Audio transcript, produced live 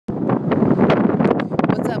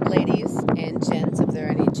ladies and gents, if there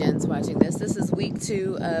are any gents watching this. This is week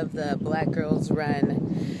 2 of the Black Girls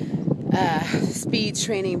Run speed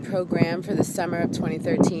training program for the summer of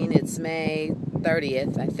 2013. It's May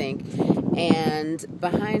 30th, I think. And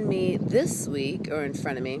behind me this week, or in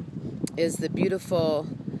front of me, is the beautiful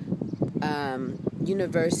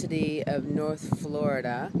University of North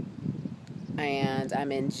Florida. And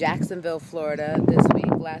I'm in Jacksonville, Florida this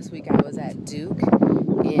week. Last week I was at Duke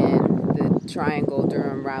in the Triangle,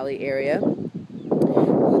 Durham, Raleigh area.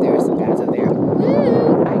 Oh, there are some guys over there.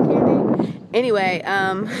 Woo! Hi, Candy. Anyway,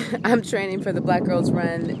 I'm training for the Black Girls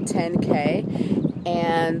Run 10K.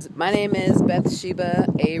 And my name is Beth Sheba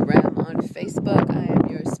A-Rem on Facebook. I am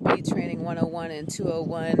your Speed Training 101 and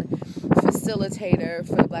 201 facilitator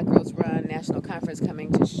for the Black Girls Run National Conference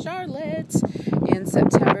coming to Charlotte in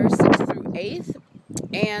September 6th through 8th.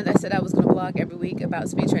 And I said I was going to blog every week about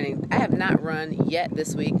speed training. I have not run yet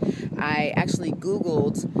this week. I actually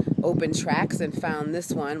Googled open tracks and found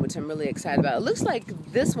this one, which I'm really excited about. It looks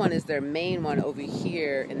like this one is their main one over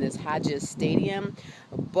here in this Hodges Stadium,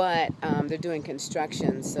 but they're doing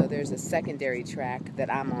construction, so there's a secondary track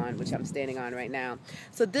that I'm on, which I'm standing on right now.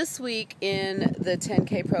 So this week in the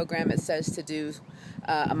 10K program, it says to do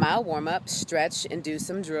a mile warm-up, stretch, and do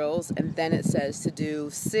some drills, and then it says to do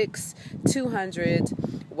 6 200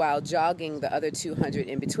 while jogging the other 200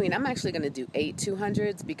 in between. I'm actually going to do 8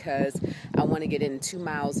 200s because I want to get in 2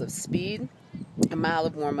 miles of speed, a mile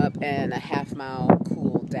of warm-up, and a half mile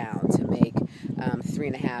cool down to make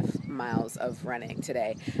 3.5 miles of running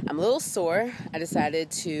today. I'm a little sore. I decided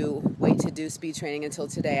to wait to do speed training until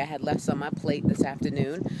today. I had less on my plate this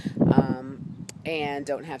afternoon. And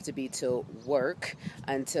don't have to be till work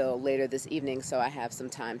until later this evening, so I have some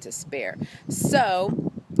time to spare.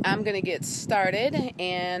 So I'm going to get started,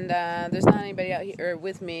 and there's not anybody out here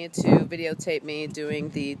with me to videotape me doing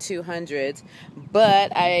the 200s,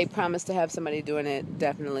 but I promise to have somebody doing it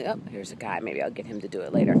definitely. Oh, here's a guy. Maybe I'll get him to do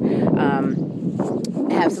it later.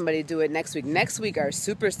 Have somebody do it next week. Next week are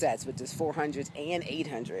supersets, which is 400s and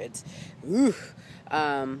 800s. Ooh.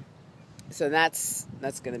 So that's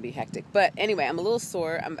going to be hectic. But anyway, I'm a little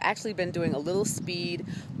sore. I've actually been doing a little speed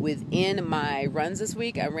within my runs this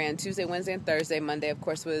week. I ran Tuesday, Wednesday, and Thursday. Monday, of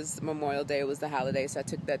course, was Memorial Day. It was the holiday, so I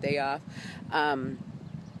took that day off.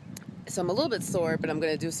 So I'm a little bit sore, but I'm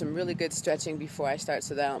going to do some really good stretching before I start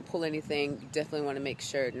so that I don't pull anything. Definitely want to make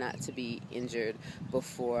sure not to be injured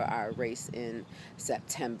before our race in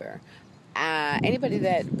September. Anybody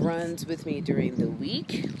that runs with me during the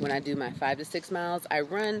week, when I do my 5 to 6 miles, I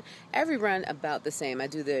run every run about the same. I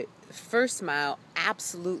do the first mile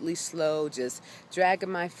absolutely slow, just dragging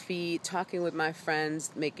my feet, talking with my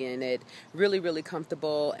friends, making it really, really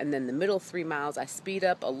comfortable. And then the middle 3 miles, I speed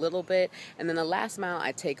up a little bit. And then the last mile,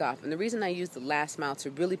 I take off. And the reason I use the last mile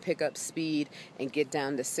to really pick up speed and get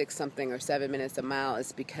down to 6 something or 7 minutes a mile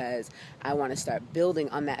is because I want to start building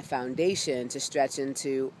on that foundation to stretch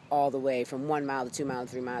into all the way from 1 mile to 2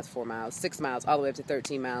 miles, 3 miles, 4 miles, 6 miles, all the way up to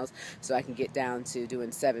 13 miles, so I can get down to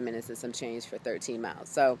doing 7 minutes and some change for 13 miles.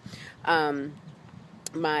 So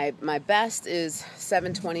my best is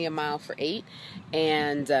 7:20 a mile for 8,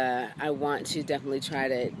 and I want to definitely try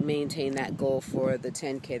to maintain that goal for the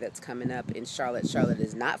 10K that's coming up in Charlotte. Charlotte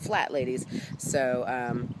is not flat, ladies,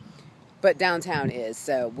 so but downtown is,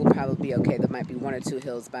 so we'll probably be okay. There might be 1 or 2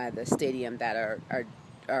 hills by the stadium that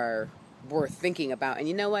are worth thinking about. And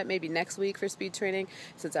you know what, maybe next week for speed training,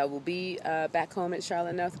 since I will be back home at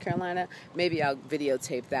Charlotte, North Carolina, maybe I'll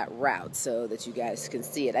videotape that route so that you guys can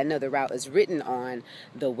see it. I know the route is written on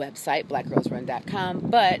the website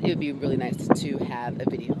blackgirlsrun.com, but it would be really nice to have a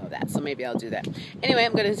video of that, so maybe I'll do that. Anyway,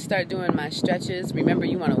 I'm going to start doing my stretches. Remember,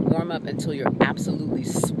 you want to warm up until you're absolutely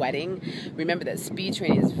sweating. Remember that speed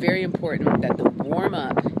training is very important, that the warm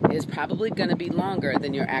up is probably going to be longer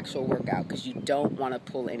than your actual workout because you don't want to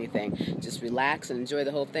pull anything. Just relax and enjoy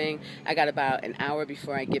the whole thing. I got about an hour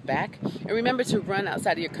before I get back. And remember to run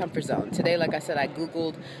outside of your comfort zone. Today, like I said, I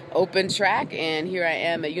Googled open track, and here I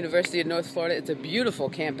am at University of North Florida. It's a beautiful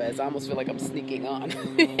campus. I almost feel like I'm sneaking on.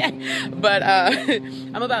 But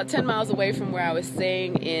I'm about 10 miles away from where I was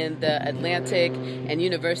staying in the Atlantic and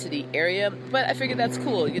University area. But I figured that's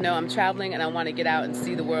cool. You know, I'm traveling and I want to get out and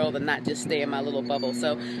see the world and not just stay in my little bubble.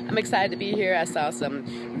 So I'm excited to be here. I saw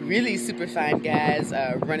some really super fine guys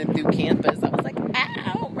running through campus. I was like,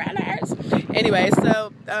 ow, runners. Anyway,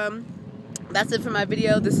 so that's it for my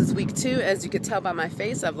video. This is week 2. As you can tell by my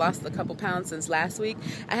face, I've lost a couple pounds since last week.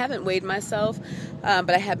 I haven't weighed myself, but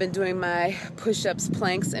I have been doing my push-ups,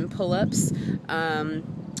 planks, and pull-ups, and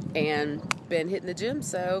been hitting the gym.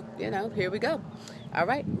 So, you know, here we go. All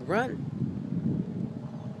right, run.